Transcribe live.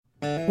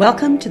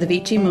Welcome to the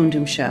Vici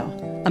Mundum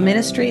Show, a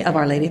ministry of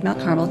Our Lady of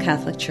Mount Carmel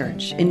Catholic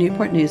Church in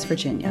Newport News,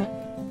 Virginia.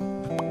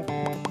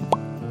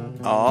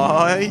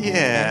 Oh,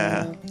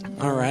 yeah.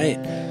 All right.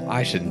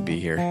 I shouldn't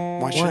be here.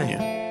 Why shouldn't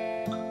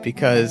you?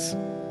 Because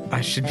I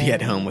should be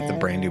at home with a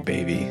brand new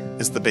baby.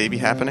 Is the baby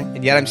happening?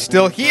 And yet I'm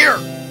still here.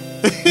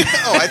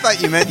 Oh, I thought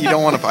you meant you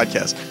don't want a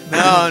podcast. No,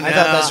 I thought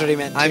that's what he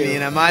meant, I too.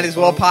 mean, I might as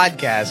well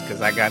podcast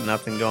because I got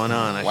nothing going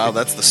on. Wow,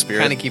 that's the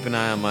spirit. Kind of keep an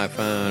eye on my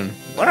phone.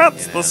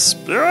 That's the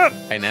spirit.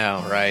 I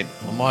know, right?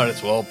 I might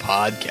as well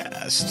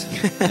podcast.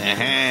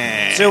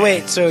 So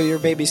wait, so your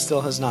baby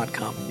still has not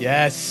come?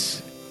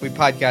 Yes. We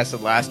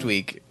podcasted last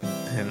week,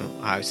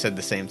 and I said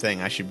the same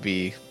thing. I should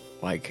be,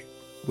 like,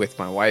 with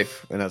my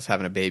wife when I was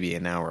having a baby,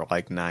 and now we're,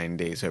 like, 9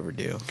 days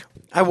overdue.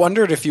 I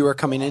wondered if you were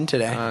coming in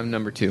today. I'm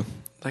number 2.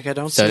 Like, I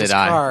don't So see did his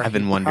I. car. I've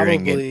been He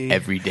wondering probably- it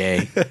every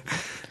day.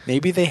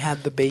 Maybe they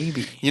had the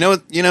baby. You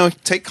know,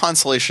 take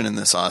consolation in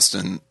this,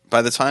 Austin.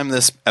 By the time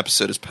this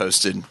episode is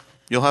posted,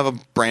 you'll have a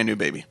brand new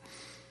baby.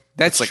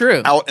 That's Like,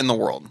 true. out in the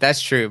world.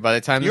 That's true. By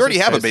the time You this already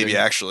is have a posted- baby,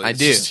 actually. I It's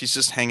do. He's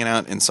just hanging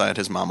out inside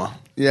his mama.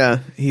 Yeah,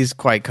 he's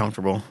quite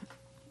comfortable,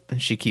 and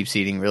she keeps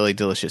eating really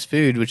delicious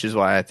food, which is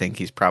why I think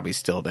he's probably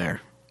still there.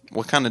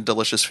 What kind of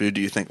delicious food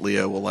do you think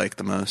Leo will like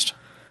the most?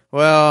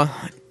 Well,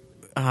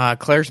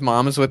 Claire's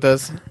mom is with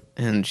us,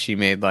 and she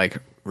made like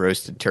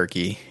roasted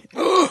turkey.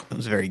 It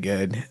was very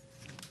good.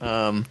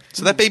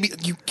 So that baby,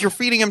 you're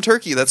feeding him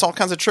turkey. That's all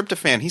kinds of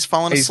tryptophan. He's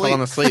falling He's asleep.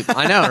 falling asleep.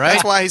 I know, right?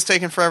 That's why he's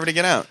taking forever to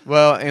get out.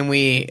 Well, and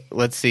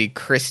let's see,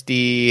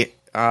 Christy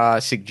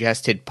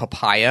suggested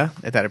papaya.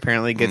 That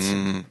apparently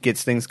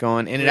gets things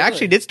going, and it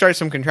actually did start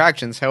some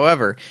contractions.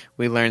 However,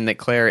 we learned that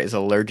Claire is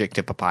allergic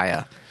to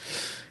papaya.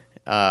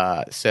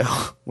 So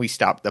we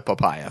stopped the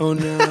papaya. Oh,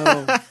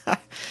 no.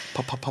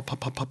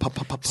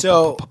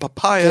 So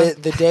papaya.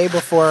 the day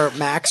before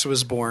Max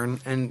was born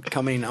and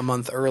coming a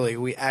month early,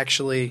 we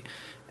actually,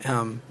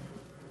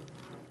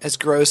 as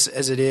gross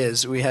as it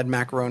is, we had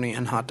macaroni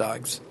and hot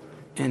dogs.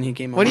 And he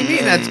came. What do you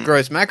mean that's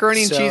gross?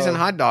 Macaroni and So- cheese and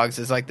hot dogs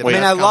is like the Wait. I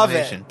mean, best I love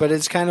combination. it, but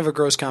it's kind of a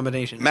gross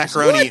combination.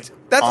 Macaroni. What?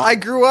 That's I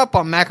grew up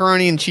on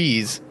macaroni and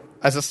cheese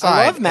as a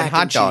side. I love mac and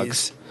hot and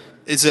dogs. cheese.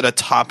 Is it a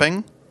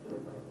topping?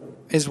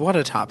 Is what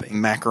a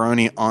topping?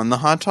 Macaroni on the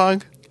hot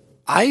dog?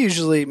 I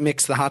usually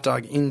mix the hot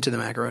dog into the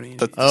macaroni.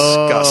 That's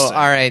Oh, disgusting.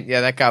 all right.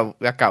 Yeah,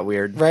 that got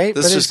weird. Right?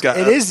 This but just got-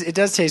 it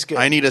does taste good.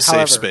 I need a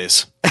However, safe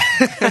space.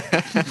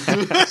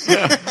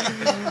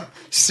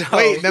 So,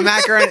 Wait, the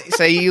macaroni.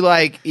 So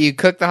you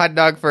cook the hot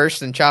dog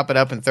first and chop it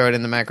up and throw it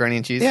in the macaroni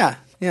and cheese.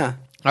 yeah.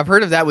 I've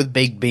heard of that with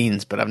baked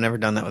beans, but I've never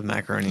done that with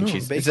macaroni and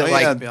cheese. baked Is it beans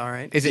like would be all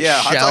right. Is it Yeah,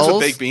 hot dogs shells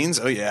with baked beans?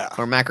 Oh, yeah.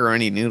 or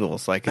macaroni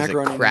noodles? Like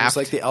Macaroni is it Kraft? is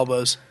like the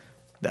elbows,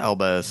 the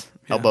elbows,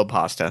 elbow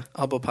pasta,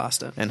 elbow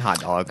pasta. and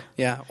hot dog.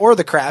 Yeah, or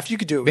the Kraft. You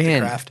could do it with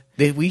Man, the Kraft.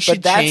 we should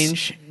But that's,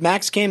 change.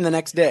 Max came the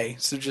next day,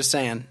 so just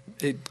saying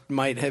it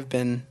might have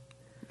been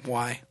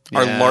why.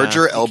 Are Yeah.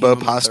 larger elbow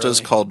came a month pastas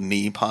early. called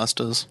knee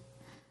pastas?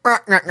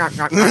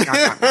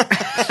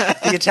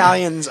 The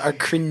Italians are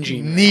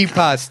cringing. Knee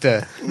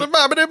pasta. No.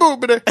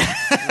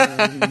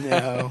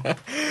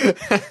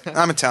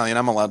 I'm Italian.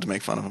 I'm allowed to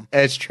make fun of them.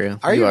 That's true.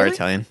 Are you are really?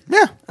 Italian.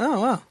 Yeah.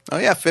 Oh wow. Oh,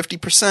 yeah,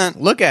 50%.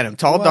 Look at him,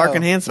 tall, Whoa. dark,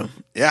 and handsome.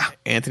 Yeah.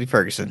 Anthony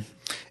Ferguson.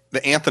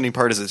 The Anthony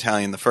part is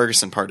Italian. The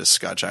Ferguson part is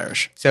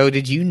Scotch-Irish. So,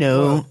 did you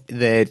know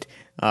that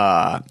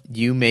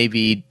you may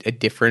be a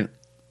different,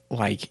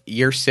 like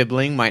your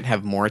sibling might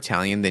have more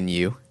Italian than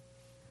you?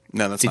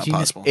 No, that's Did not you know-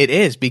 possible. It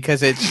is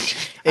because it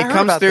heard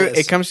comes about through. this.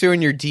 It comes through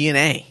in your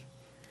DNA.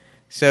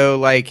 So,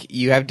 like,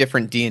 you have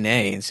different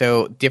DNA, and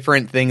so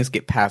different things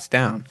get passed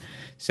down.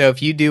 So,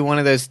 if you do one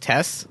of those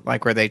tests,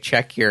 like where they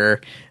check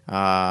your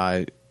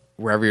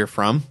wherever you're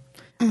from,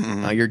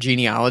 your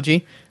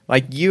genealogy,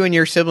 like you and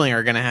your sibling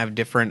are going to have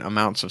different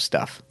amounts of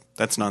stuff.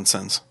 That's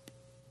nonsense.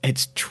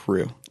 It's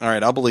true. All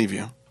right, I'll believe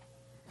you.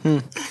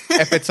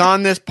 If it's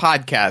on this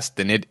podcast,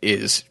 then it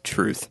is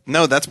truth.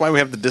 No, that's why we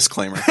have the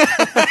disclaimer.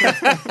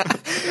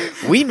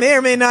 We may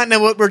or may not know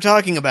what we're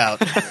talking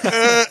about.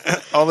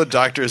 All the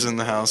doctors in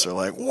the house are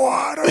like,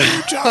 what are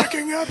you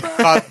talking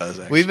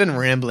about? We've been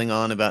rambling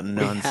on about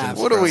nonsense.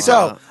 What are we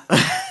So,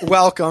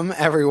 welcome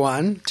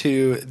everyone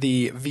to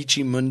the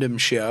Vici Mundum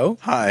show.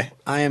 Hi.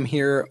 I am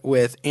here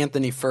with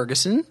Anthony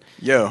Ferguson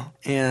Yo.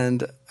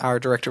 and our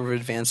Director of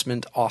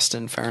Advancement,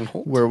 Austin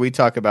Fahrenholt. Where we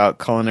talk about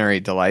culinary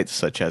delights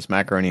such as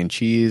macaroni and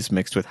cheese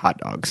mixed with hot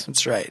dogs.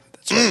 That's right.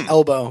 That's right.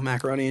 Elbow,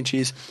 macaroni and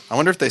cheese. I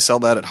wonder if they sell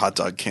that at Hot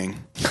Dog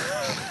King.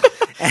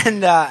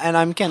 And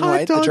I'm Ken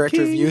White, the Dog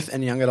Director of King. Youth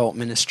and Young Adult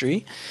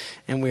Ministry,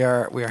 and we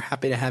are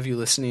happy to have you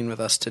listening with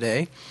us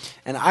today.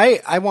 And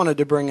I wanted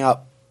to bring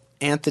up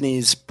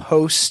Anthony's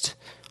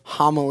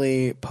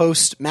post-homily,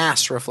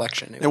 post-mass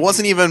reflection. It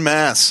wasn't even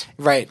mass.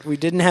 Right. We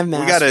didn't have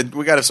mass.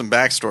 We gotta have some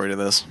backstory to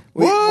this.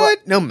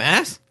 What? No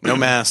mass? No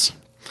mass.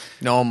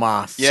 No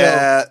mass.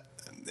 Yeah.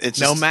 It's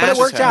No just, mass. But it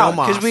worked No out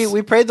mas. because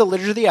we prayed the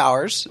Liturgy of the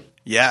Hours,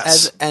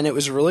 Yes. and it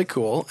was really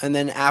cool. And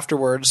then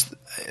afterwards,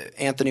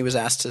 Anthony was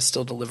asked to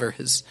still deliver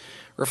his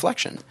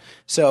reflection.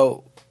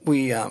 So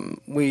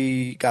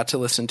we got to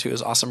listen to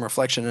his awesome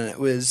reflection, and it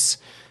was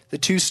the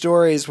two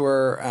stories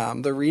were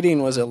the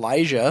reading was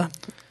Elijah,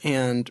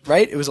 and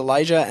right, it was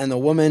Elijah and the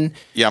woman.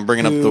 Yeah, I'm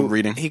bringing up the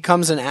reading. He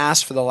comes and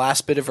asks for the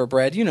last bit of her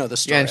bread. You know the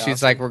story. Yeah, and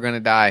she's like, "We're gonna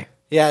die."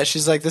 Yeah,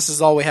 she's like, "This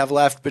is all we have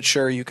left, but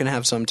sure, you can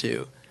have some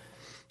too."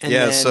 And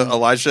yeah, then, so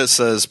Elijah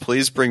says,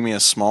 "Please bring me a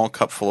small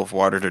cupful of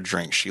water to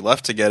drink." She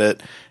left to get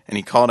it, and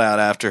he called out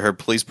after her,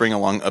 "Please bring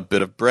along a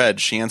bit of bread."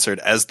 She answered,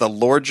 "As the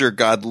Lord your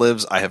God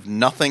lives, I have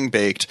nothing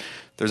baked.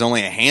 There's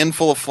only a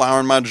handful of flour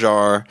in my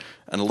jar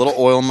and a little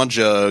oil in my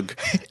jug.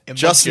 in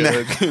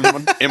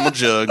my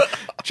jug.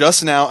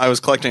 Just now I was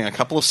collecting a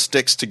couple of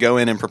sticks to go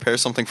in and prepare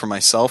something for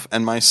myself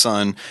and my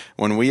son.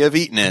 When we have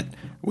eaten it,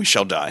 we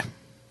shall die."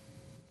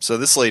 So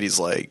this lady's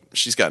like,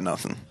 she's got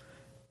nothing.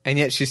 And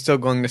yet she's still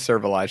going to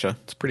serve Elijah.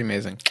 It's pretty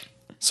amazing.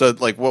 So,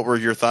 like, what were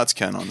your thoughts,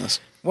 Ken, on this?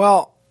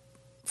 Well,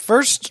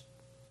 first,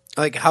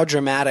 like how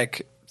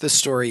dramatic this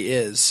story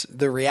is,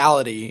 the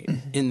reality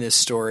in this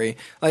story.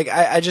 Like,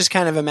 I just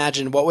kind of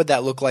imagine what would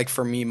that look like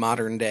for me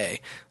modern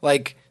day.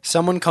 Like,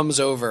 someone comes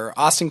over,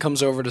 Austin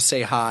comes over to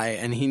say hi,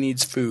 and he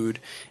needs food,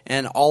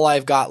 and all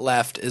I've got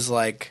left is,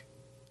 like,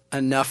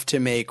 enough to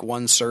make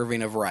one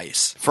serving of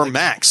rice. For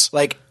Max.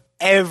 Like,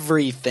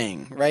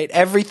 everything, right?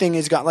 Everything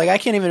is gone. Like, I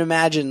can't even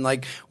imagine,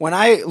 like, when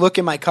I look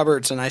in my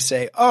cupboards and I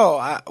say,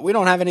 we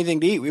don't have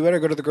anything to eat, we better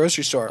go to the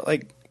grocery store.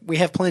 Like, we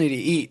have plenty to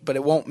eat, but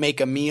it won't make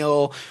a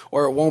meal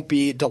or it won't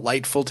be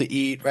delightful to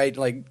eat, right?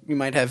 Like, you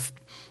might have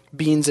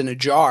beans in a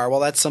jar. Well,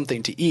 that's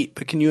something to eat.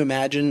 But can you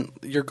imagine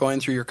you're going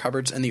through your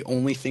cupboards and the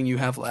only thing you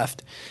have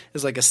left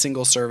is like a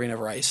single serving of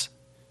rice,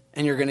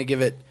 and you're going to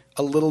give it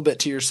a little bit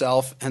to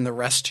yourself and the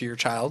rest to your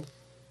child?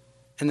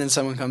 And then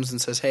someone comes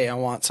and says, "Hey, I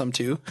want some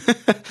too."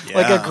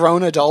 Like a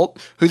grown adult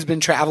who's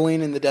been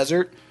traveling in the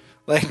desert.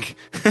 Like,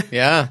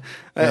 Yeah.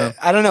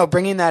 I don't know,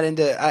 bringing that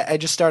into, I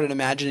just started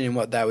imagining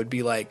what that would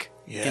be like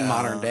in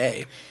modern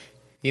day.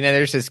 You know,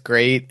 there's this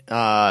great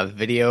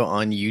video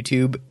on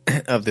YouTube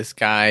of this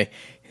guy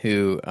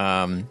who,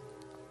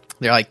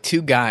 they're like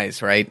two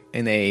guys, right?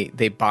 And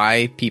they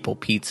buy people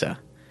pizza.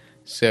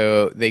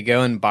 So they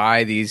go and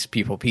buy these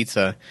people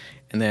pizza,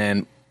 and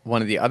then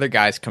one of the other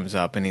guys comes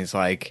up and he's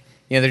like,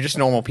 you know, they're just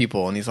normal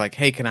people, and he's like,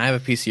 "Hey, can I have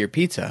a piece of your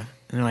pizza?"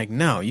 And they're like,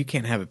 "No, you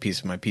can't have a piece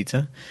of my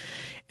pizza."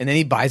 And then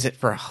he buys it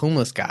for a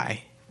homeless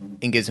guy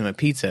and gives him a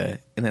pizza,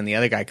 and then the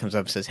other guy comes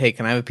up and says, "Hey,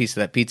 can I have a piece of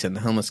that pizza?" And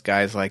the homeless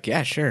guy's like,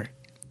 "Yeah, sure."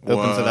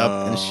 Opens it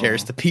up and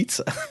shares the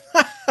pizza.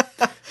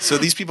 So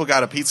these people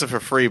got a pizza for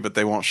free, but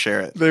they won't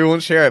share it. They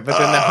won't share it, but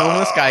then the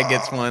homeless guy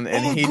gets one,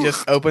 and he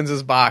just opens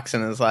his box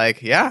and is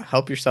like, "Yeah,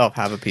 help yourself,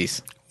 have a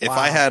piece." If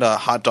I had a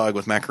hot dog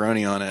with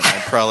macaroni on it,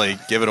 I'd probably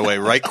give it away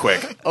right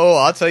quick. Oh,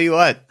 I'll tell you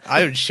what,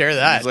 I would share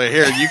that. It's like,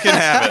 "Here, you can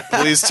have it.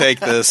 Please take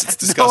this. It's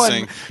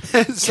disgusting."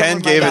 Ken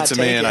gave it to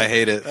me, and I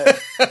hate it.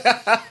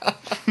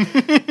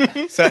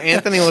 So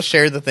Anthony will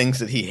share the things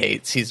that he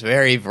hates. He's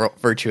very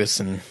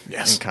virtuous and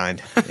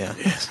kind. Yeah.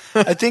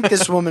 I think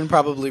this woman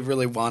probably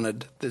really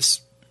wanted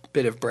this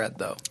bit of bread,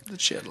 though,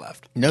 that she had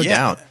left. No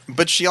doubt.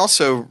 But she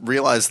also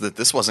realized that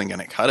this wasn't going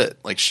to cut it.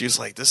 Like, she's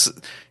like, "This,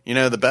 you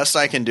know, the best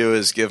I can do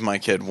is give my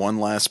kid one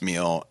last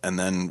meal, and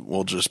then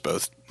we'll just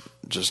both,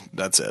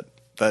 that's it.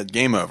 That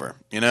game over,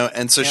 you know?"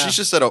 And so she's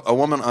just at a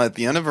woman at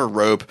the end of her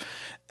rope,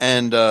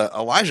 and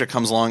Elijah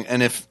comes along,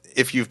 and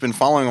if you've been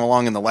following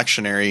along in the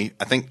lectionary,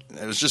 I think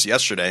it was just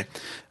yesterday.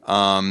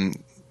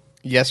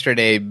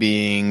 Yesterday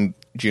being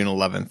June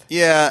 11th.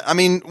 Yeah, I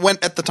mean, when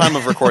at the time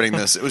of recording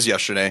this, it was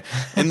yesterday.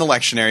 In the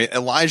lectionary,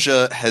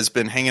 Elijah has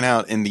been hanging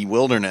out in the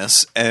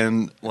wilderness,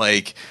 and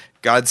like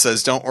God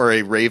says, "Don't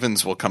worry,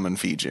 ravens will come and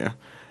feed you."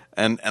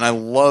 And I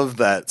love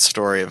that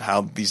story of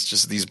how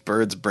these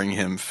birds bring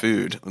him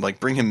food, like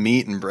bring him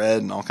meat and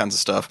bread and all kinds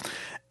of stuff.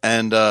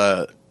 And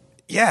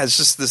it's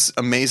just this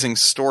amazing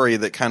story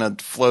that kind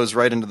of flows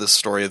right into the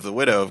story of the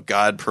widow, of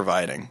God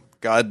providing.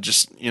 God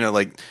just, you know,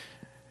 like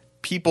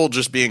people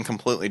just being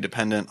completely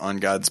dependent on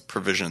God's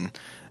provision.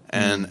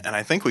 And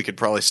I think we could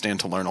probably stand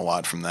to learn a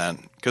lot from that,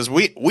 because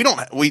I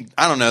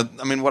don't know.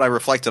 I mean, what I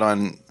reflected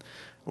on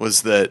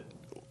was that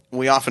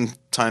we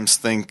oftentimes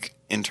think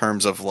in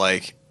terms of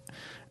like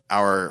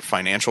our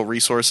financial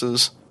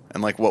resources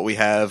and like what we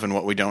have and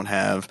what we don't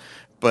have.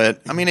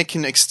 But I mean, it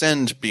can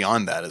extend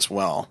beyond that as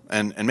well.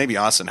 And maybe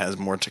Austin has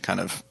more to kind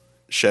of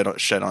shed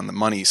on the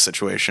money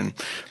situation.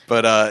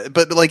 But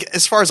like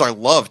as far as our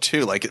love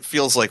too, like it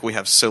feels like we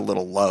have so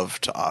little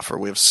love to offer.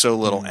 We have so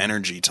little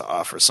energy to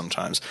offer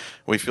sometimes.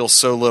 We feel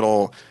so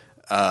little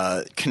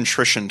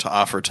contrition to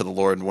offer to the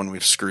Lord when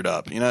we've screwed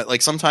up. You know,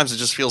 like sometimes it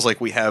just feels like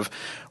we have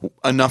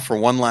enough for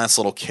one last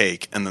little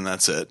cake and then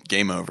that's it,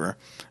 game over.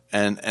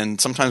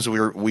 And sometimes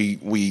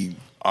we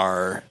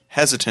are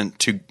hesitant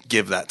to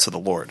give that to the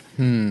Lord.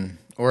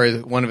 Or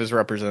one of his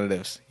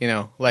representatives, you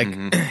know,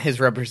 like his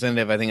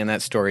representative, I think in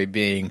that story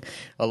being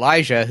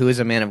Elijah, who is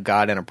a man of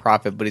God and a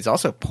prophet, but he's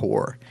also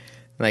poor.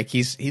 Like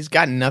he's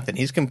got nothing.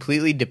 He's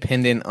completely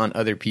dependent on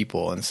other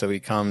people. And so he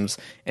comes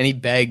and he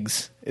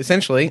begs,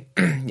 essentially,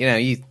 you know,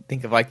 you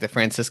think of like the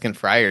Franciscan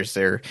friars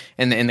there,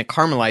 and the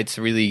Carmelites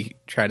really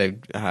try to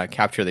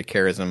capture the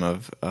charism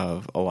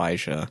of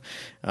Elijah.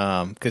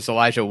 Because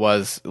Elijah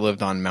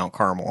lived on Mount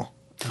Carmel.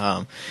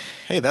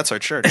 Hey, that's our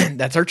church.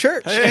 That's our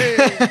church.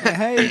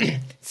 Hey.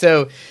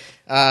 So,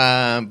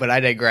 but I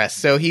digress.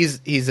 So he's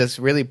this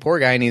really poor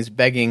guy, and he's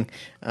begging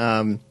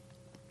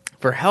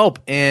for help.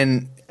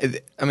 And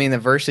I mean, the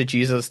verse that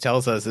Jesus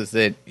tells us is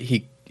that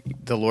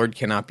the Lord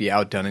cannot be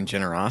outdone in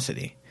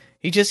generosity.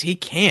 He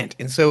can't.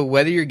 And so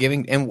whether you're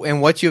giving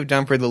and what you have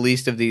done for the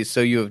least of these,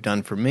 so you have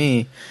done for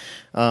me.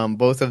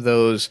 Both of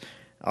those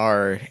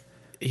are,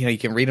 you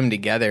can read them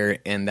together,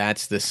 and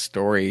that's this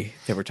story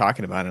that we're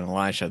talking about in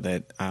Elijah,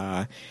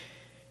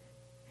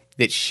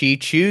 that she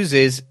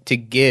chooses to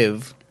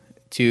give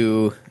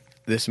to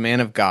this man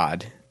of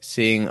God,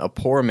 seeing a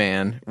poor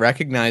man,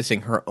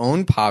 recognizing her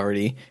own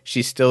poverty,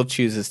 she still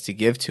chooses to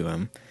give to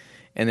him.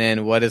 And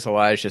then what does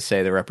Elijah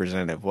say, the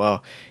representative?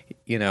 Well,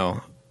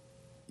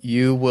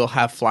 you will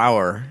have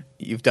flour.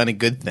 You've done a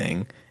good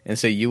thing. And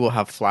so you will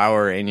have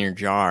flour in your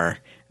jar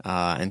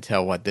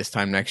until this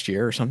time next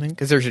year or something?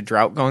 Because there's a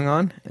drought going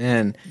on.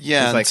 And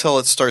yeah, until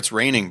it starts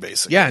raining,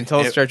 basically. Yeah,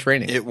 until it starts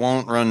raining. It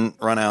won't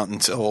run out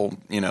until,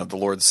 the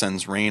Lord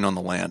sends rain on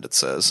the land, it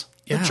says.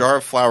 Yeah. The jar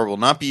of flour will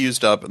not be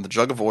used up, and the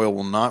jug of oil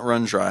will not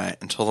run dry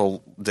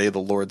until the day the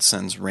Lord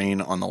sends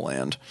rain on the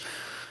land.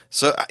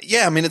 So,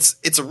 yeah, I mean,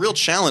 it's a real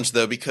challenge,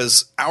 though,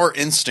 because our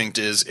instinct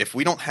is if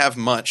we don't have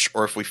much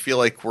or if we feel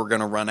like we're going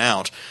to run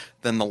out,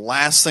 then the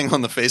last thing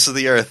on the face of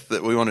the earth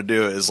that we want to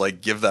do is,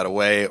 give that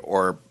away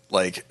or,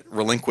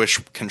 relinquish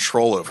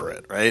control over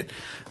it, right?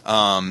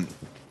 And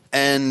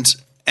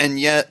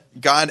yet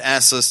God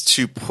asks us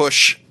to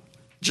push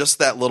just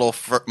that little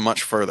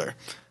much further.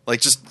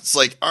 It's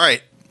all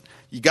right,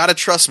 you got to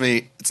trust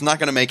me. It's not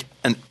going to make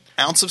an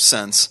ounce of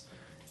sense.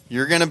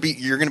 You're gonna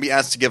be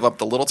asked to give up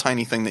the little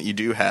tiny thing that you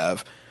do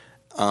have,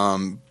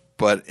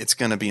 but it's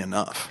gonna be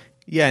enough.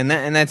 Yeah,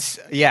 and that's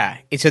yeah.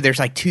 So there's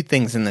two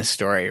things in this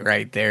story,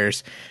 right?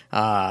 There's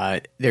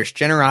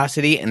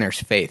generosity and there's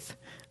faith,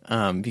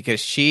 because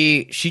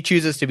she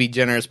chooses to be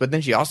generous, but then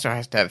she also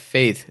has to have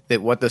faith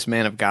that what this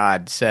man of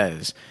God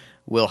says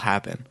will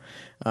happen.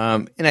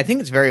 And I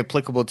think it's very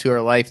applicable to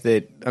our life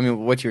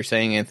what you're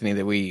saying, Anthony,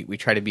 that we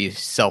try to be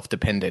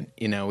self-dependent.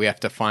 We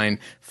have to find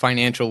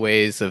financial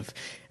ways of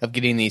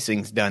getting these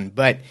things done.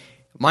 But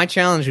my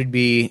challenge would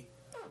be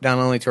not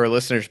only to our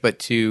listeners, but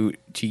to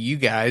you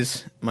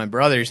guys, my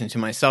brothers, and to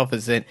myself,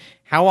 is that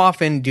how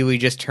often do we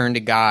just turn to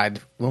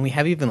God when we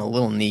have even a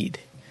little need?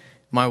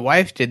 My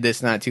wife did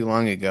this not too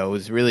long ago. It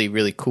was really,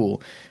 really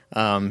cool.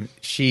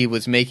 She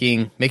was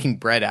making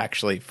bread,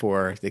 actually,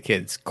 for the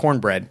kids,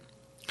 cornbread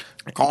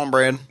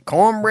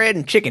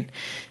and chicken.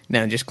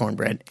 No, just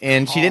cornbread.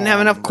 And she didn't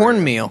have enough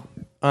cornmeal.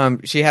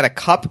 She had a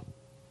cup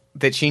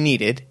that she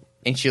needed,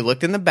 and she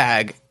looked in the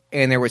bag,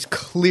 and there was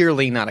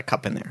clearly not a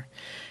cup in there.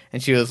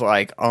 And she was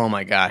like, oh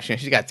my gosh.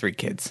 She's got 3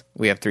 kids.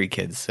 We have 3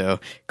 kids. So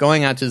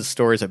going out to the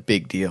store is a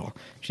big deal.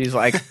 She's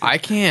like, I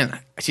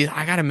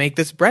got to make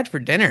this bread for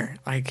dinner.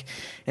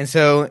 And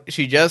so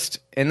she just,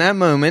 in that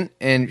moment,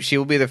 and she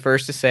will be the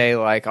first to say,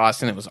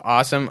 Austin, it was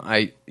awesome.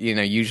 I,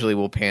 usually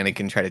will panic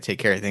and try to take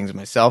care of things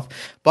myself.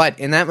 But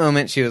in that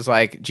moment, she was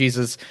like,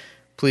 Jesus,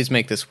 please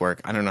make this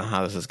work. I don't know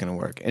how this is going to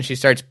work. And she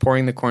starts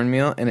pouring the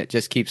cornmeal, and it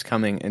just keeps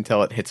coming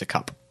until it hits a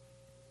cup.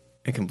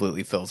 It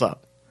completely fills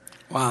up.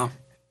 Wow.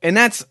 And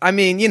that's,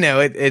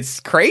 it's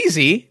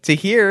crazy to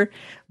hear,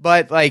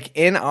 but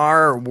in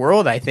our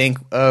world, I think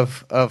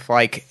of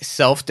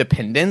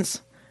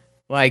self-dependence,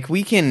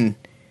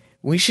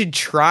 we should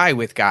try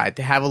with God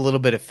to have a little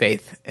bit of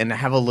faith and to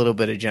have a little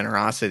bit of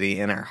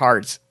generosity in our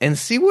hearts and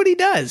see what he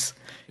does.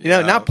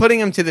 Not putting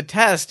him to the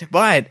test,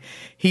 but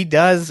he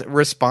does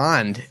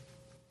respond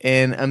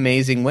in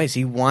amazing ways.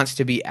 He wants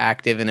to be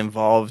active and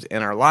involved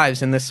in our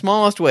lives in the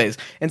smallest ways.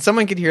 And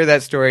someone could hear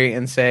that story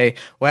and say,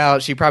 well,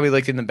 she probably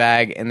looked in the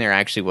bag and there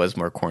actually was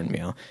more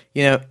cornmeal.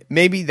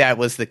 Maybe that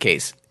was the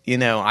case.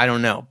 I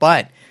don't know.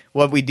 But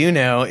what we do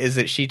know is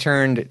that she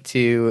turned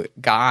to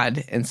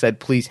God and said,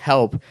 please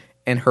help.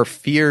 And her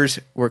fears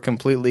were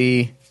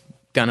completely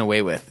done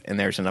away with. And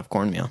there's enough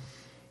cornmeal.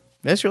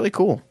 That's really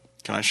cool.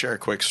 Can I share a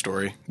quick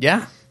story?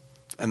 Yeah.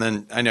 And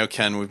then I know,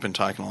 Ken, we've been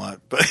talking a lot,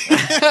 but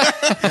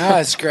no,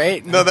 it's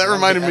great. No, that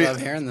reminded me. I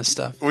love hearing this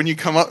stuff. When you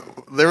come up,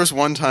 there was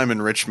one time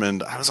in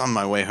Richmond, I was on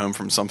my way home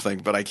from something,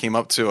 but I came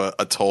up to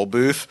a toll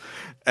booth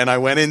and I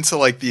went into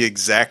the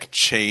exact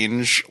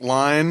change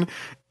line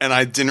and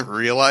I didn't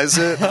realize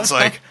it. I was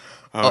like,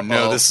 oh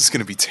no, this is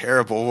going to be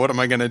terrible. What am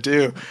I going to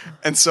do?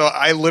 And so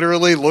I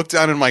literally looked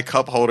down in my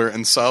cup holder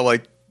and saw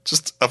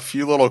just a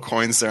few little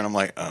coins there, and I'm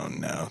like, oh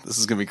no, this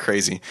is gonna be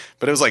crazy.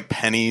 But it was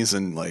pennies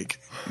and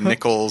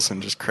nickels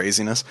and just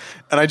craziness.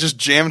 And I just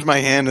jammed my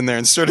hand in there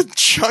and started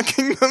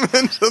chucking them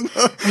into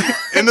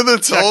the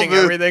toll booth.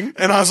 Everything.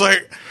 And I was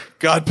like,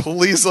 God,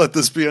 please let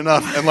this be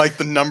enough. And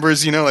the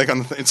numbers,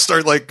 it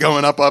started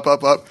going up, up,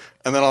 up, up,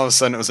 and then all of a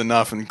sudden it was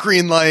enough. And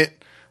green light,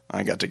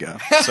 I got to go.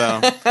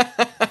 So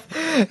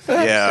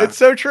yeah, it's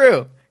so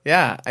true.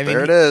 Yeah,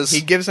 there it is.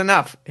 He gives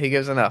enough. He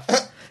gives enough.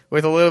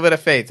 With a little bit of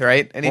faith,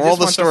 right? And he just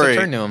wants us to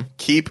turn to him.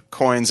 Keep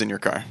coins in your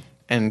car.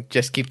 And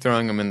just keep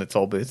throwing them in the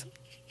toll booth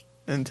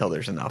until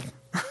there's enough.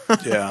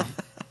 Yeah.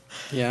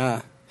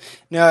 Yeah.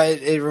 No,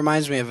 it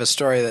reminds me of a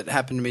story that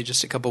happened to me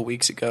just a couple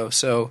weeks ago.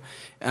 So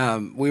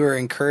we were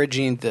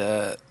encouraging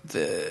the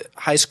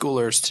high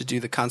schoolers to do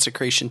the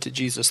consecration to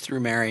Jesus through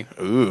Mary.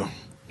 Ooh.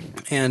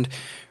 And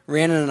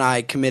Rhiannon and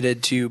I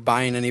committed to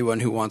buying anyone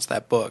who wants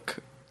that book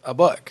a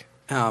book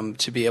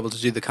to be able to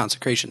do the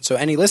consecration. So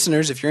any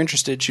listeners, if you're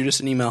interested, shoot us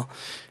an email.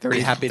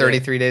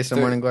 33 Days to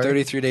Morning Glory?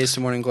 33 Days to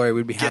Morning Glory.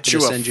 We'd be happy Get you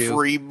to a send you.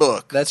 free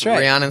book. That's right.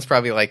 Rhiannon's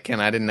probably like,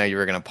 Ken, I didn't know you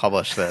were going to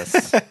publish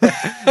this.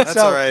 That's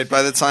all right.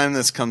 By the time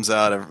this comes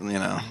out,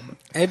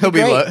 It'd He'll be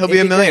great. a It'd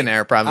great.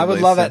 millionaire probably. I would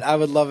love it. I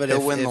would love it He'll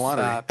if, win the if,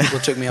 lottery. people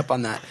took me up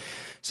on that.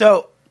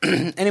 So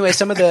anyway,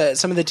 some of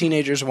the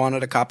teenagers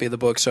wanted a copy of the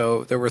book,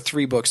 so there were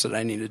 3 books that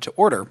I needed to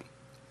order.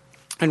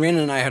 And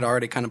Rhiannon and I had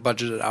already kind of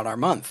budgeted out our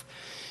month.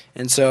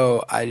 And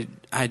so I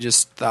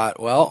just thought,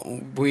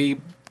 well,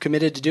 we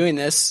committed to doing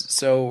this,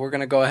 so we're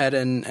going to go ahead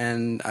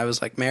and I was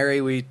like,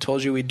 Mary, we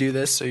told you we'd do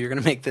this, so you're going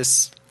to make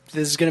this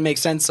is going to make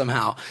sense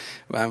somehow.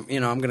 I'm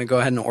going to go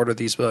ahead and order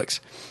these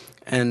books.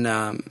 And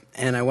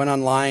I went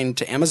online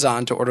to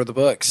Amazon to order the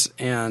books,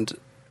 and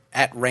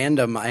at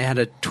random I had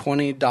a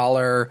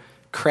 $20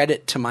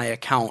 credit to my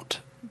account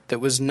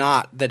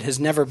that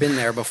has never been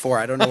there before.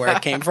 I don't know where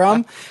it came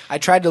from. I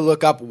tried to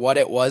look up what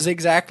it was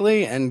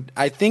exactly, and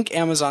I think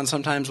Amazon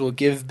sometimes will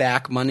give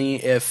back money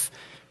if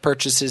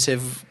purchases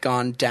have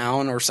gone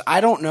down, or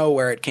I don't know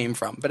where it came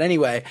from. But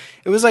anyway,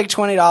 it was like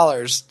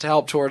 $20 to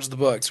help towards the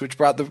books, which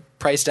brought the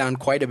price down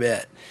quite a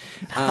bit.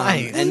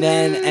 Nice. And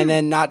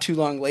then not too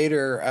long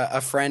later,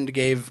 a friend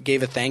gave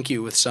a thank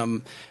you with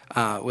some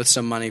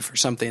money for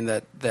something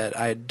that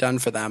I had done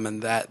for them,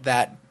 and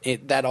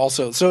that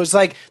also. So it's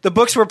like the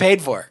books were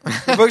paid for.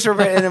 The books were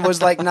paid, and it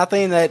was like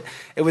nothing that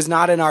it was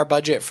not in our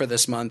budget for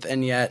this month,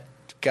 and yet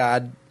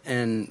God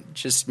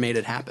just made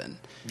it happen.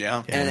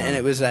 Yeah. And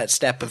it was that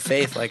step of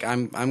faith. Like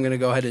I'm going to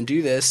go ahead and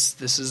do this.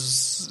 This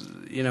is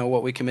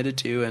what we committed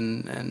to,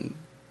 and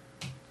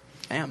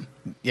bam.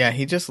 Yeah,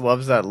 he just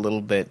loves that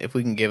little bit. If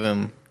we can give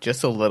him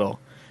just a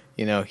little,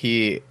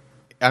 there's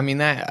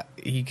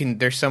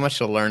so much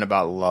to learn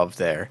about love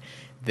there,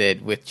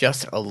 that with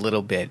just a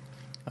little bit,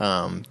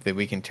 that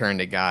we can turn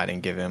to God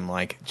and give him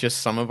like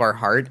just some of our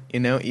heart,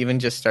 even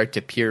just start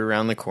to peer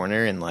around the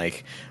corner and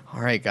like,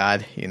 all right,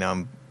 God,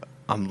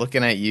 I'm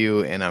looking at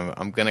you, and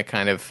I'm going to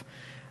kind of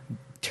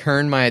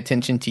turn my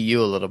attention to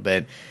you a little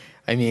bit.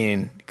 I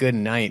mean, good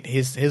night.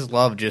 His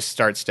love just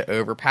starts to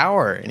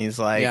overpower, and he's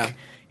like, Yeah.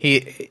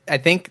 I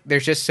think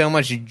there's just so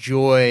much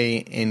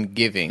joy in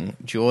giving,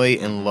 joy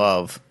in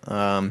love,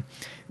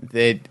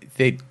 that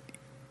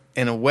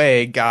in a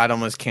way God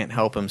almost can't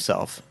help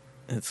himself.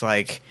 It's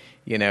like,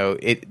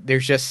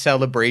 there's just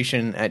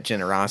celebration at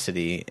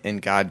generosity,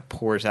 and God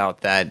pours out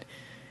that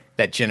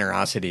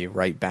generosity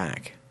right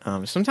back.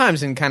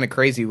 Sometimes in kind of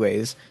crazy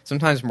ways,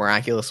 sometimes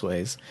miraculous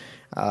ways,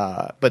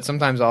 but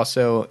sometimes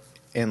also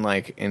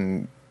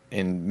in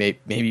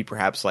maybe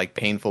perhaps like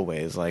painful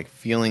ways, like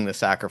feeling the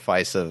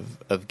sacrifice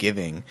of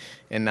giving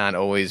and not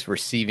always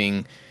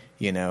receiving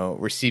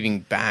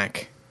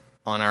back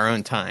on our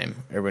own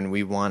time or when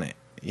we want it.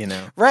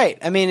 Right.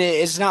 I mean,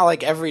 it's not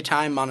like every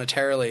time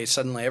monetarily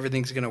suddenly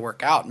everything's going to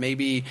work out.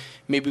 Maybe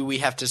we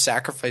have to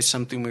sacrifice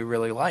something we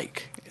really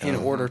like in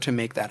order to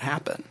make that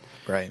happen.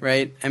 Right.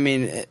 Right. I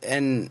mean,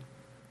 and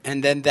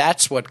then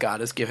that's what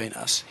God is giving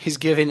us. He's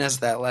giving us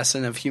that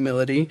lesson of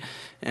humility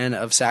and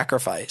of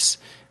sacrifice.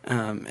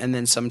 And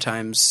then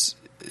sometimes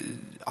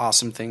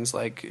awesome things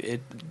like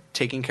it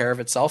taking care of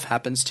itself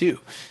happens too.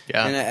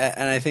 Yeah.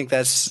 And I think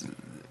that's,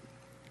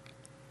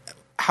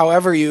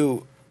 however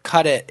you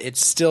cut it,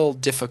 it's still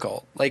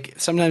difficult. Like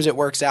sometimes it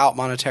works out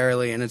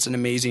monetarily and it's an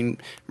amazing,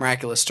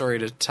 miraculous story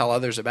to tell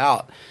others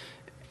about.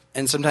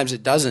 And sometimes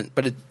it doesn't,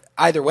 but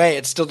either way,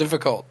 it's still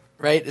difficult.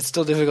 Right? It's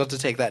still difficult to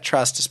take that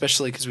trust,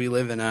 especially because we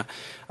live in a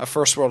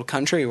first world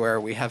country where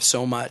we have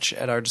so much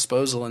at our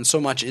disposal and so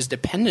much is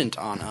dependent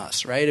on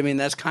us, right? I mean,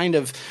 that's kind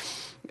of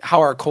how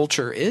our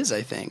culture is,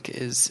 I think,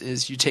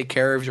 is you take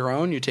care of your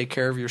own, you take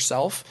care of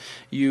yourself,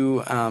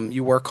 you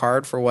work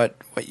hard for what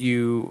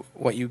you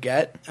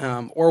get,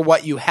 or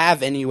what you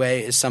have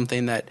anyway is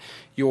something that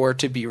you're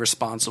to be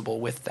responsible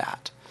with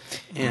that.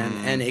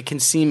 And it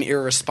can seem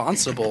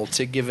irresponsible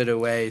to give it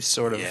away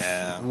sort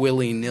of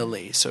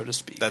willy-nilly, so to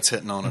speak. That's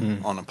hitting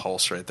on a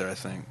pulse right there, I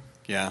think.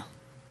 Yeah.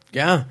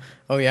 Yeah.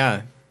 Oh,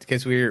 yeah.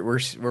 Because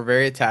we're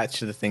very attached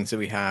to the things that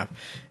we have,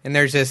 and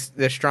there's this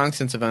strong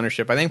sense of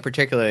ownership. I think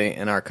particularly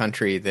in our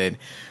country that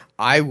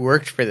I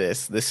worked for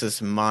this. This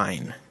is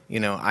mine.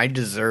 I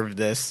deserve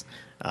this.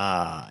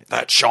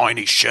 That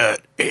shiny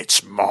shirt,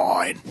 it's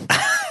mine.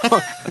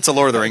 That's a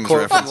Lord of the Rings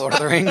Quote reference. from Lord of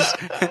the Rings.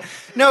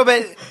 No,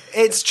 but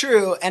it's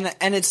true, and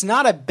it's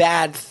not a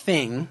bad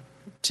thing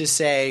to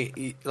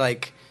say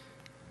like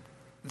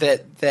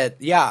that.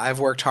 Yeah, I've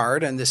worked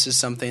hard, and this is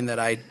something that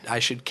I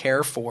should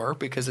care for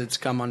because it's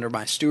come under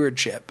my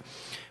stewardship.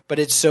 But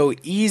it's so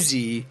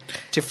easy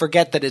to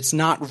forget that it's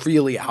not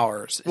really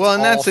ours. It's Well,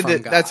 and all from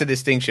God. that's a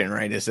distinction,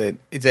 right? Is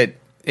that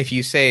if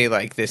you say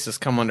like this has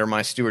come under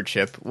my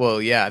stewardship,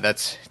 well, yeah,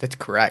 that's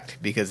correct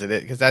because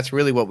that's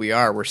really what we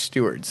are. We're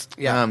stewards.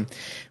 Yeah.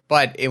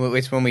 But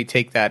it's when we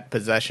take that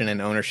possession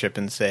and ownership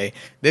and say,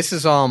 "This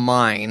is all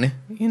mine,"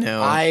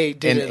 I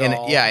did it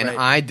all. Yeah, and right.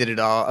 I did it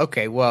all.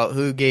 Okay, well,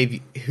 who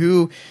gave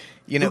Who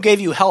gave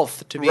you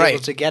health to be Right.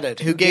 able to get it?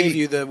 Who gave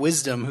you the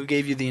wisdom? Who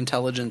gave you the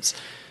intelligence?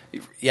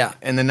 Yeah.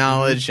 and the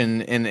knowledge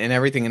and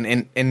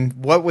everything and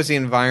what was the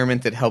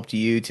environment that helped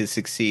you to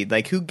succeed?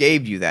 Like, who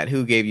gave you that?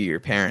 Who gave you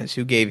your parents?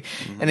 Who gave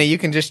and then you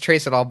can just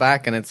trace it all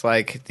back, and it's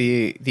like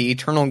the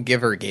eternal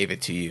giver gave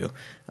it to you.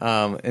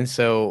 And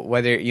so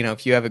whether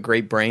if you have a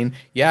great brain,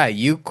 yeah,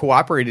 you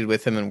cooperated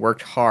with him and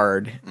worked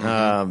hard.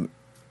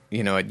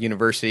 At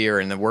university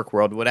or in the work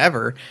world,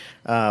 whatever.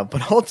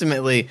 But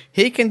ultimately,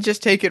 he can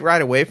just take it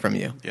right away from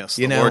you. Yes,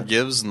 the Lord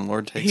gives and the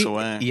Lord takes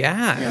away.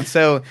 Yeah. And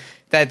so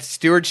that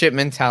stewardship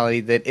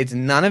mentality that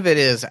none of it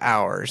is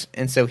ours.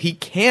 And so he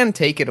can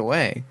take it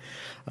away.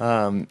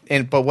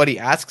 But what he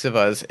asks of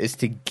us is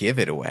to give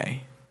it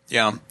away.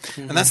 Yeah,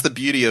 and that's the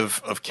beauty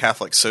of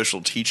Catholic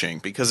social teaching,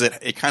 because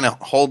it kind of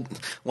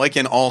like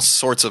in all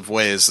sorts of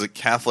ways, the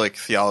Catholic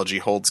theology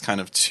holds kind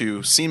of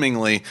two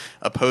seemingly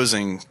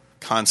opposing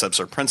concepts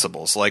or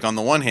principles. Like, on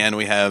the one hand,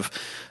 we have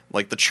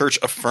like the church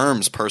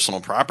affirms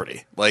personal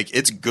property. Like,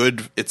 it's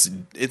good. It's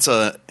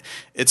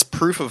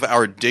proof of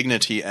our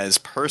dignity as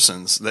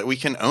persons that we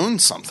can own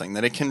something,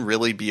 that it can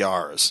really be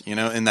ours. In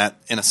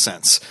a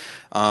sense.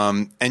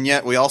 And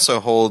yet we also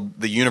hold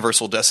the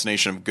universal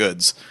destination of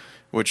goods,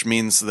 which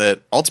means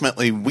that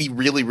ultimately we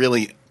really,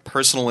 really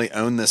personally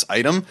own this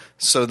item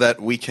so that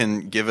we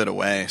can give it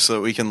away, so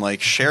that we can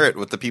share it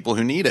with the people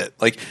who need it.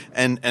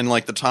 And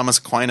like the Thomas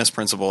Aquinas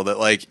principle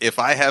that if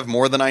I have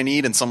more than I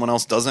need and someone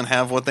else doesn't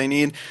have what they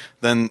need,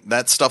 then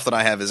that stuff that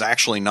I have is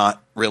actually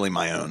not really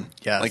my own.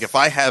 Yes. If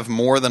I have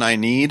more than I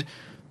need,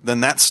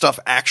 then that stuff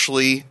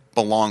actually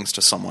belongs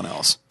to someone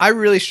else. I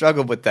really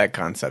struggled with that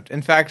concept.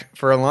 In fact,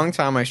 for a long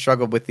time, I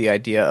struggled with the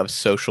idea of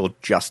social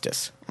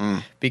justice.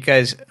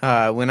 Because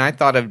when I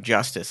thought of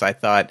justice, I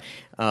thought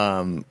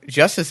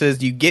justice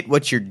is you get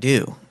what you're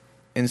due.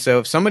 And so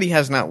if somebody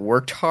has not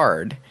worked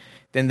hard,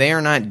 then they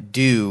are not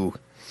due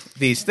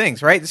these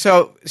things, right?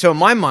 So in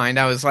my mind,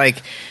 I was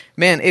like,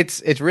 man,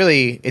 it's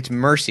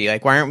mercy.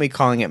 Why aren't we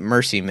calling it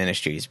mercy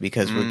ministries?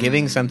 Because we're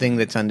giving something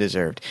that's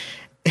undeserved.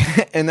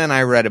 And then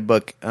I read a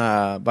book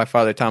by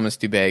Father Thomas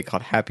Dubay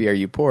called Happy Are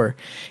You Poor?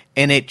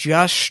 And it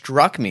just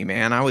struck me,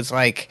 man. I was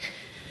like,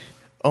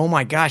 oh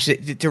my gosh,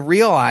 to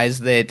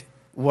realize that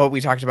what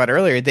we talked about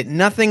earlier, that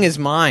nothing is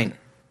mine.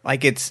 I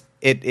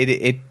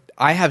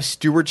have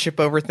stewardship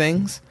over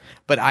things,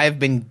 but I have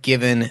been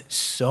given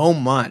so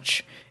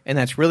much. And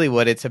that's really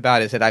what it's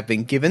about, is that I've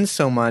been given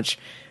so much.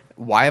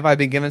 Why have I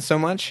been given so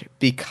much?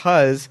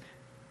 Because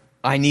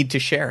I need to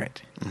share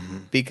it. Mm-hmm.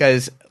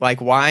 Because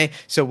why?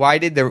 So why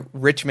did the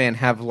rich man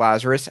have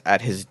Lazarus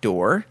at his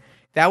door?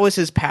 That was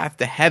his path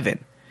to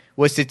heaven,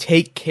 was to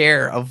take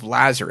care of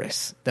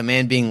Lazarus, the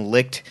man being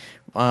licked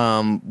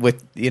by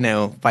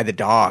the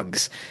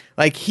dogs.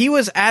 He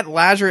was at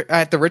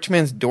the rich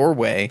man's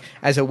doorway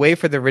as a way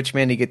for the rich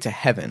man to get to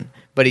heaven,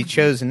 but he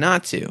chose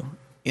not to.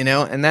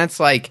 And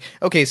that's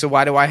okay. So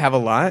why do I have a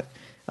lot,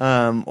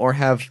 or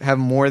have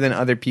more than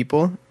other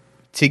people?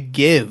 To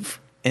give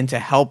and to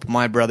help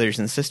my brothers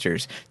and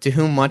sisters, to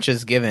whom much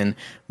is given,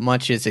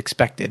 much is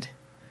expected.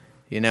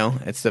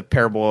 It's the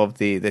parable of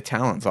the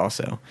talents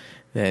also,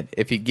 that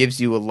if he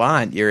gives you a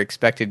lot, you're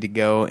expected to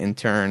go in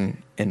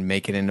turn and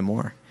make it into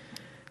more.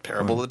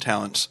 Parable of the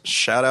talents.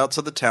 Shout out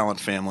to the talent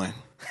family.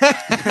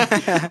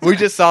 We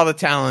just saw the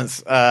talents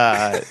in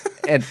I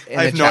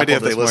have no idea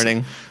if this they listen.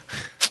 morning.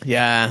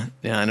 Yeah,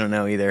 I don't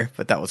know either,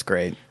 but that was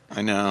great.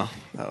 I know,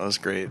 that was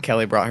great.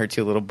 Kelly brought her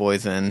two little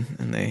boys in,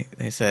 and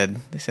they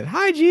said,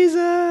 "Hi,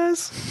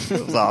 Jesus."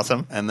 It was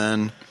awesome. And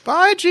then,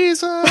 "Bye,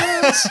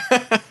 Jesus."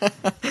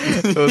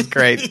 It was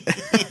great.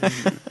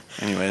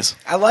 Anyways,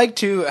 I like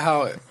too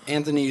how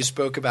Anthony, you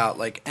spoke about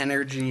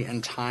energy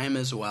and time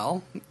as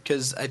well,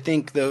 because I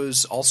think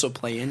those also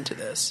play into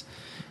this.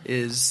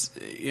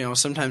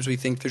 Sometimes we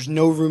think there's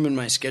no room in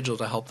my schedule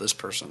to help this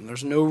person.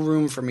 There's no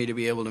room for me to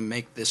be able to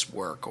make this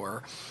work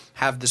or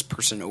have this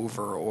person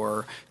over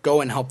or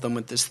go and help them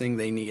with this thing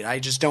they need. I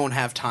just don't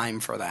have time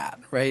for that,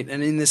 right?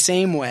 And in the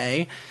same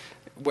way,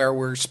 where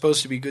we're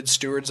supposed to be good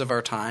stewards of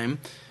our time,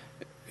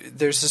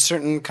 there's a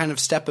certain kind of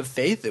step of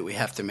faith that we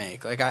have to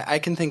make. I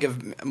can think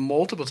of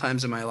multiple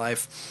times in my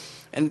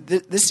life, and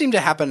this seemed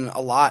to happen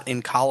a lot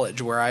in college,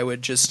 where I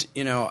would just,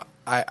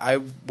 I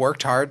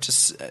worked hard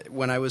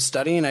when I was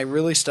studying. I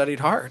really studied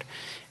hard,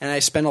 and I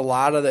spent a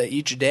lot of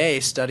each day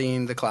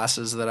studying the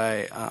classes that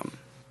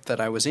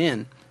I was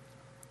in.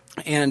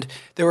 And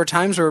there were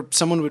times where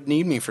someone would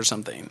need me for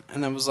something,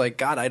 and I was like,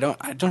 God, I don't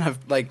have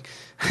I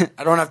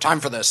don't have time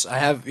for this. I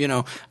have,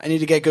 I need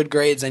to get good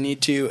grades. I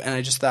need to, and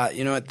I just thought,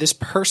 this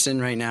person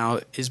right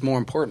now is more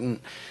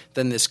important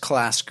than this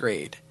class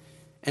grade.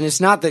 And it's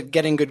not that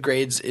getting good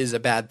grades is a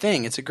bad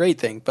thing; it's a great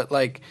thing. But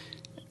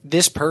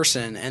this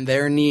person and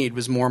their need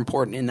was more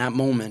important in that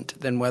moment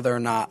than whether or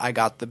not I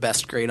got the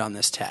best grade on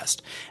this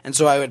test. And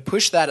so I would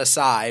push that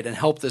aside and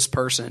help this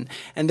person.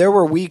 And there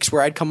were weeks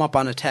where I'd come up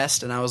on a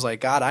test and I was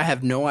like, God, I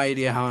have no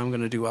idea how I'm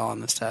going to do well on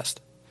this test.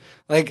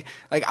 Like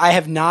I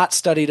have not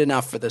studied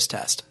enough for this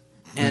test.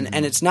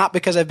 And it's not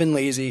because I've been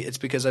lazy, it's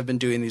because I've been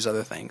doing these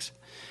other things.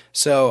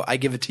 So I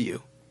give it to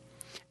you.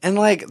 And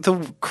like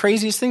the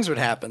craziest things would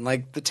happen.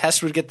 Like the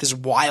test would get this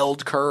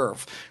wild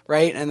curve,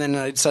 right? And then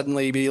I'd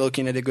suddenly be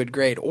looking at a good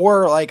grade.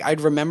 Or like I'd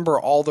remember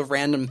all the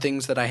random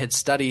things that I had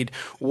studied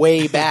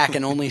way back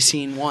and only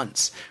seen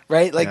once,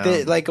 right?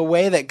 Like like a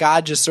way that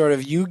God just sort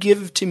of, you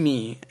give to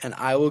me and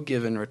I will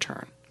give in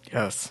return.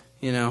 Yes.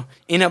 You know,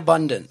 in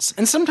abundance.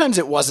 And sometimes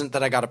it wasn't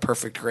that I got a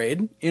perfect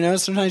grade. You know,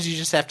 sometimes you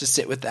just have to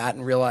sit with that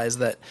and realize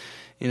that,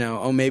 you know,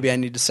 oh, maybe I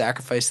need to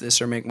sacrifice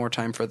this or make more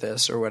time for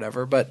this or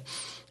whatever. But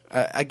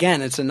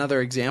again, it's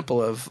another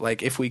example of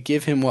like if we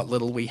give him what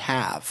little we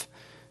have,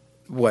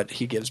 what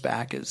he gives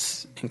back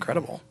is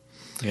incredible.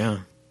 Yeah.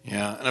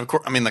 Yeah, and of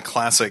course, I mean the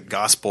classic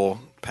gospel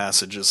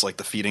passage is like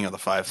the feeding of the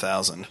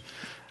 5,000,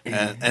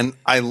 and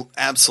I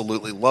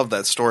absolutely love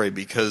that story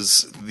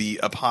because the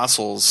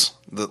apostles,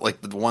 the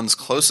ones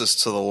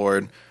closest to the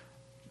Lord,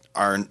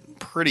 are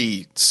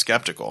pretty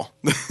skeptical.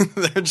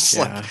 They're just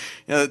like,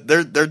 you know,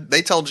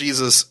 they tell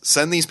Jesus,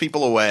 send these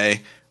people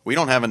away. We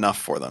don't have enough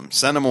for them.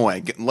 Send them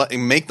away.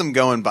 Make them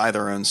go and buy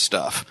their own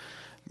stuff.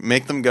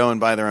 Make them go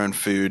and buy their own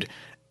food.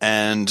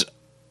 And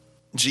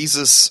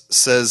Jesus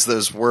says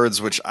those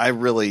words, which I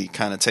really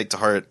kind of take to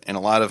heart in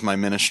a lot of my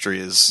ministry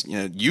is, you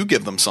know, you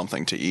give them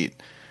something to eat.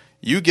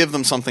 You give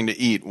them something to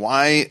eat.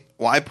 Why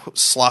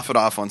slough it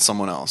off on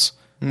someone else?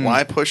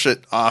 Why push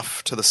it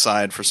off to the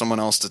side for someone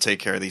else to take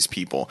care of these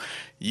people?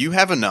 You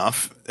have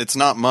enough. It's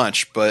not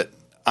much, but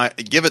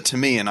give it to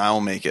me and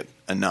I'll make it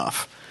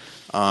enough.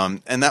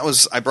 And that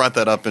was, I brought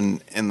that up in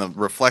the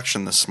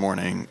reflection this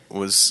morning,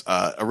 was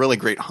a really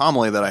great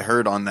homily that I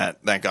heard on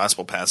that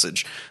gospel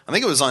passage. I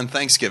think it was on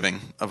Thanksgiving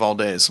of all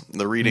days.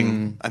 The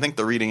reading, I think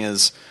the reading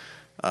is,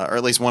 or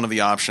at least one of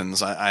the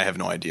options, I have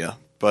no idea.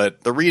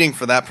 But the reading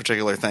for that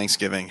particular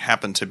Thanksgiving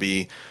happened to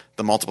be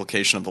the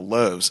multiplication of the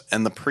loaves.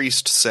 And the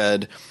priest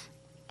said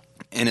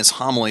in his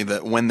homily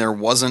that when there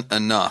wasn't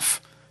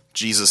enough,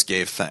 Jesus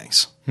gave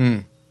thanks.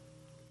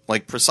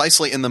 Like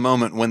precisely in the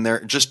moment when there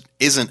just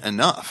isn't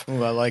enough.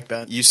 Oh, I like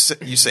that. You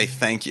say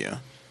thank you.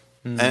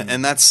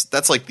 And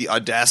that's like the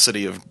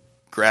audacity of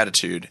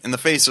gratitude in the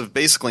face of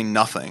basically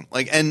nothing.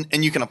 Like and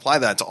you can apply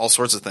that to all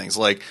sorts of things.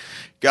 Like,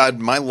 God,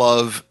 my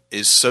love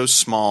is so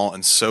small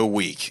and so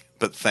weak,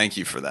 but thank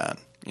you for that.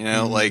 You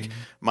know, like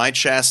my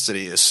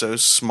chastity is so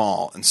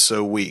small and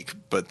so weak,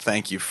 but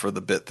thank you for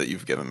the bit that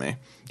you've given me.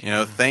 You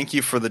know, thank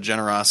you for the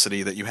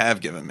generosity that you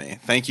have given me.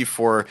 Thank you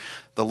for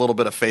the little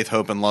bit of faith,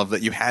 hope, and love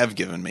that you have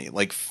given me.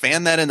 Like,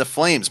 fan that into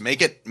flames.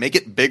 Make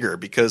it bigger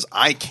because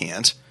I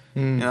can't.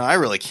 You know, I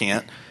really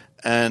can't.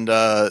 And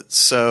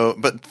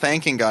but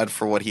thanking God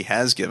for what He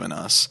has given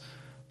us,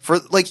 for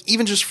like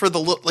even just for the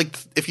like,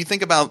 if you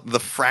think about the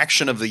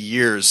fraction of the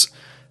years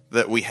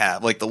that we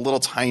have, like the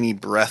little tiny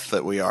breath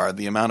that we are,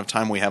 the amount of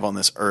time we have on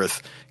this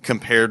earth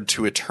compared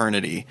to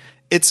eternity,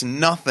 it's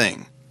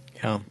nothing.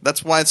 Yeah.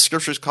 That's why the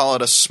scriptures call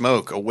it a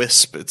smoke, a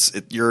wisp.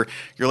 You're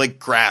like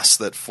grass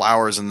that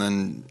flowers and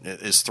then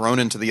is thrown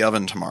into the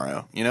oven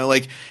tomorrow. You know,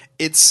 like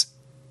it's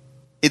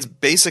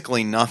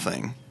basically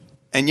nothing,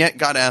 and yet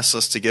God asks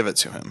us to give it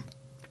to Him.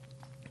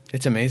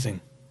 It's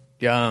amazing.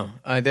 Yeah,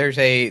 there's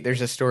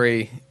a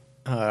story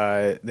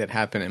that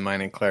happened in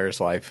mine and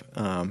Claire's life,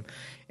 and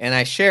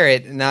I share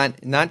it not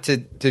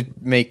to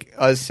make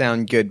us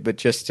sound good, but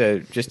just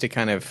to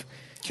kind of.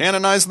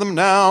 Canonize them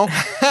now.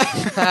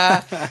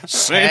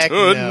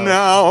 Sainthood no.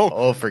 now.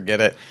 Oh,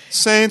 forget it.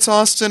 Saints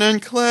Austin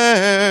and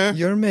Claire.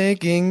 You're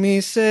making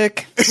me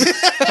sick.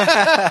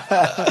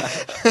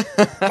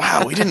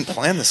 Wow, we didn't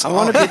plan this. I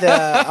want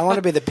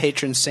to be the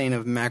patron saint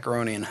of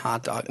macaroni and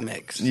hot dog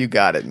mix. You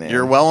got it, man.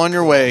 You're well on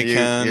your way,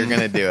 Ken. You're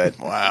gonna do it.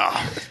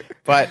 Wow.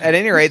 But at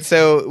any rate,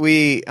 so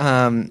we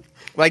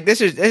like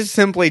this is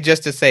simply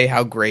just to say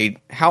how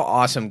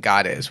awesome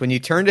God is. When you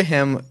turn to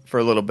Him for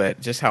a little bit,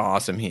 just how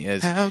awesome He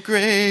is. How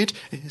great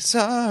is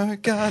our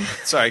God.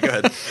 Sorry, go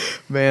ahead.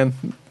 Man,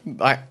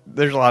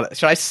 there's a lot of...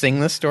 Should I sing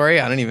this story?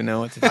 I don't even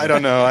know what to do. I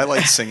don't know. I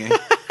like singing.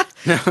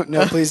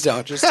 No, please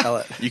don't. Just tell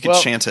it. You can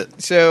chant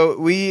it. So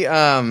we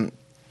had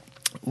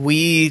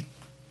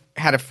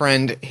a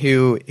friend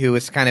who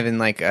was kind of in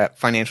like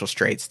financial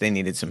straits. They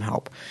needed some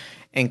help.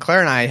 And Claire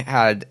and I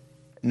had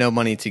no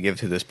money to give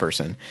to this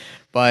person.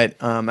 But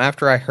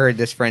after I heard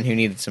this friend who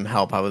needed some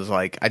help, I was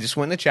like, I just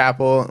went to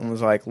chapel and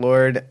was like,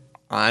 Lord,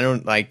 I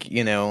don't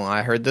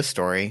I heard this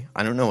story.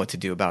 I don't know what to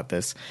do about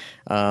this.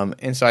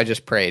 And so I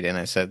just prayed and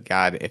I said,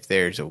 God, if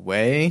there's a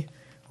way,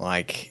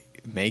 like,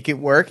 make it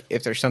work.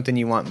 If there's something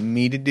you want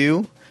me to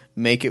do,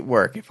 make it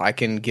work. If I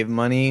can give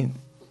money,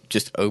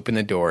 just open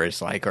the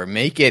doors, like, or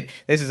make it.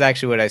 This is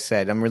actually what I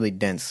said. I'm really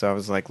dense. So I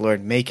was like,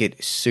 Lord, make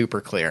it super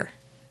clear.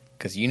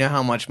 Because you know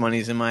how much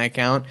money's in my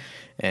account,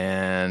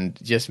 and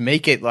just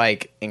make it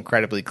like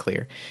incredibly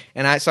clear.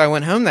 And so I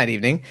went home that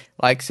evening,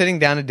 like sitting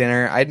down to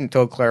dinner. I hadn't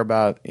told Claire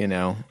about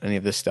any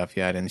of this stuff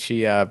yet, and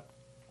she and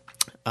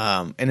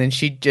then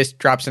she just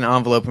drops an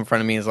envelope in front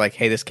of me and is like,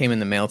 "Hey, this came in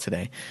the mail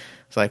today."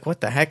 It's like,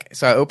 what the heck?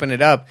 So I open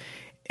it up,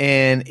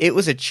 And it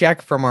was a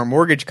check from our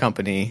mortgage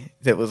company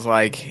that was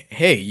like,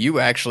 hey, you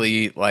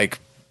actually like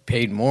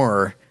paid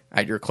more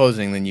at your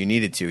closing than you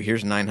needed to.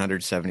 Here's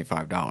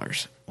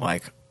 $975.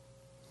 Like,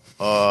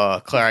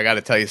 Claire, I got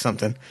to tell you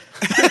something.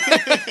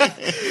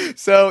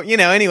 So,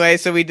 anyway,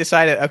 so we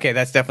decided, okay,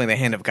 that's definitely the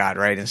hand of God,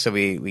 right? And so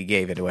we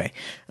gave it away.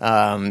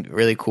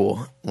 Really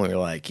cool. We were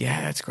like,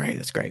 yeah, that's great.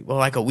 That's great. Well,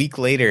 like a week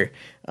later,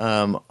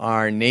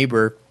 our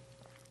neighbor,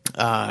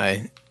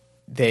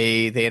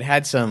 they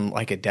had some,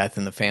 like, a death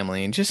in the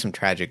family and just some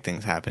tragic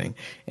things happening.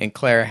 And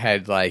Claire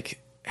had,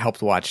 like,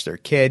 helped watch their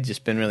kid,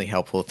 just been really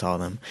helpful to all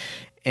of them.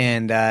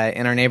 And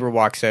our neighbor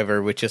walks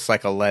over with just,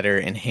 like, a letter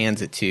and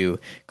hands it to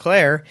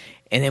Claire.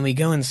 And then we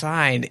go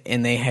inside,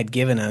 and they had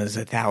given us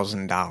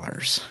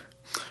 $1,000.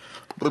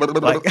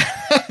 Like,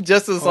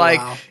 just as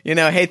wow.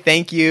 Hey,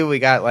 thank you. We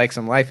got like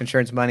some life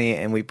insurance money,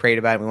 and we prayed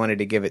about it. We wanted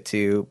to give it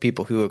to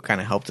people who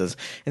kind of helped us,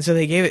 and so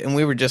they gave it, and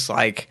we were just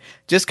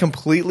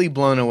completely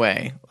blown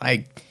away.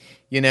 Like,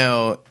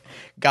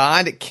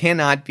 God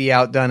cannot be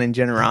outdone in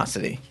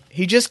generosity.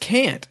 He just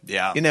can't.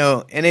 Yeah.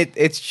 And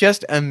it's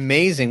just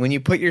amazing when you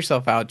put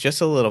yourself out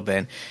just a little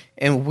bit,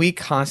 and we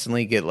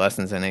constantly get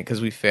lessons in it because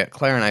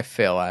Claire and I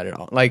fail at it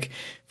all. Like,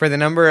 for the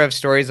number of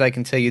stories I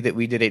can tell you that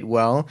we did it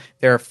well,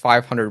 there are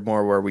 500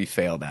 more where we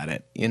failed at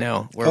it,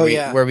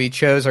 where we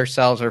chose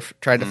ourselves or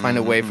tried to find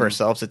a way for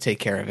ourselves to take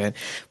care of it.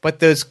 But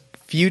those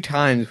few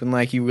times when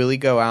like you really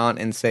go out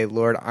and say,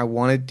 Lord, I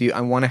want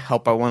to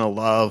help, I want to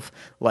love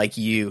like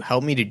you,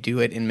 help me to do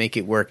it and make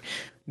it work.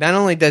 Not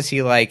only does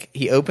he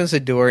opens the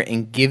door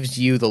and gives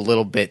you the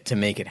little bit to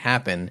make it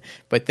happen,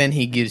 but then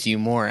he gives you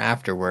more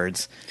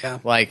afterwards. Yeah.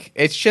 Like,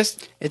 it's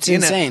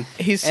insane.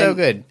 He's so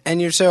good.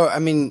 And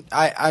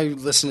I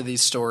listen to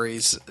these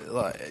stories,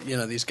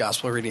 these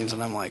gospel readings,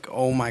 and I'm like,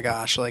 oh my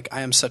gosh, like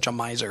I am such a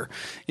miser.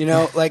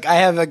 Like I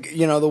have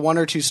the one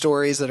or two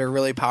stories that are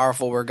really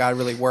powerful where God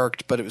really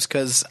worked, but it was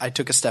because I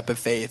took a step of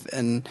faith.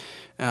 And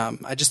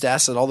I just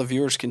ask that all the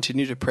viewers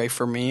continue to pray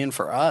for me and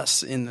for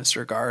us in this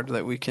regard,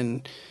 that we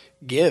can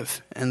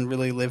give and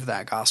really live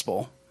that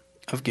gospel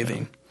of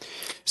giving.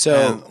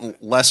 So, and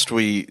lest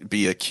we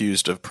be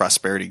accused of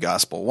prosperity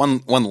gospel,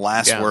 one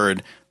last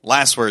word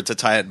to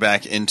tie it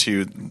back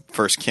into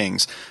 1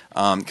 Kings,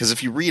 because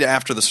if you read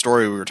after the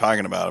story we were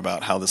talking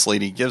about how this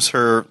lady gives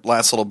her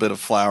last little bit of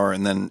flour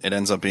and then it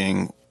ends up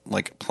being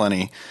like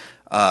plenty,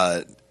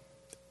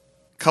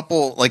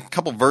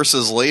 couple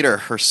verses later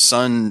her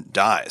son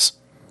dies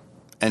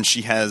and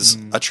she has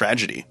a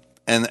tragedy.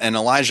 And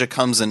Elijah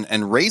comes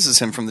and raises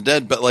him from the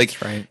dead. But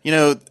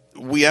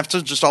we have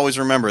to just always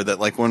remember that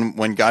like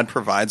when God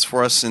provides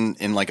for us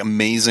in like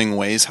amazing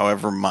ways,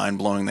 however mind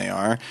blowing they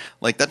are,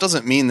 like that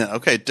doesn't mean that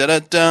okay,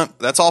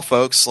 that's all,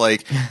 folks.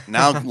 Like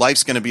now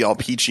life's going to be all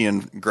peachy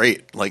and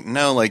great. Like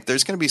no, like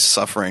there's going to be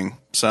suffering.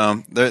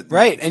 So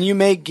right, and you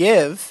may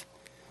give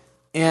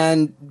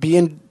and be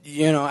in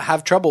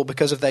have trouble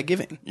because of that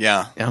giving.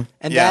 Yeah.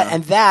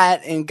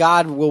 And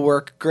God will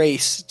work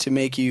grace to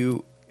make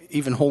you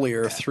even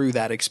holier through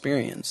that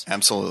experience.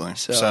 Absolutely.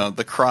 So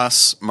the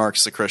cross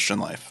marks the Christian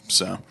life.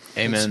 So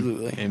amen.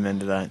 Absolutely. Amen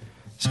to that.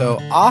 So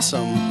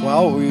awesome.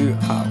 Well,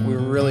 we're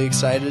really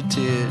excited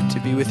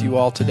to be with you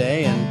all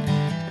today,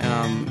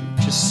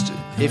 and just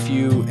if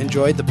you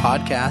enjoyed the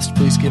podcast,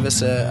 please give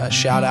us a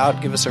shout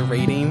out, give us a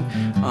rating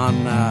on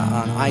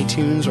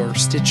iTunes or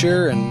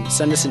Stitcher, and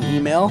send us an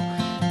email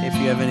if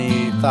you have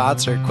any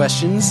thoughts or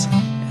questions.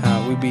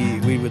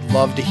 We would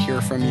love to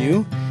hear from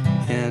you.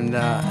 And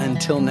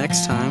until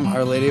next time,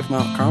 Our Lady of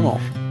Mount Carmel,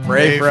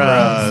 pray for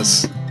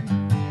us.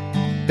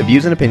 The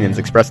views and opinions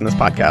expressed in this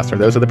podcast are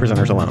those of the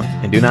presenters alone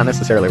and do not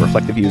necessarily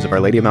reflect the views of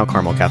Our Lady of Mount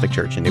Carmel Catholic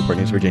Church in Newport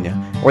News, Virginia,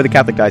 or the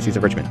Catholic Diocese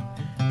of Richmond.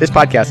 This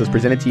podcast is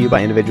presented to you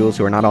by individuals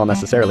who are not all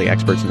necessarily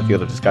experts in the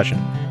field of discussion,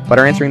 but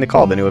are answering the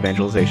call to new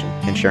evangelization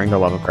and sharing their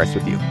love of Christ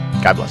with you.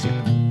 God bless you.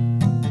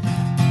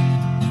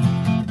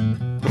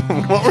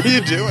 What were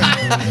you doing?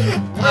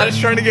 I was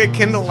trying to get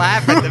Ken to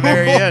laugh at the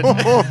very end.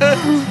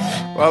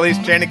 While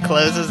he's trying to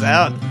close us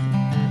out.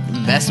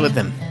 Mess with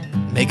him.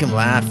 Make him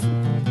laugh.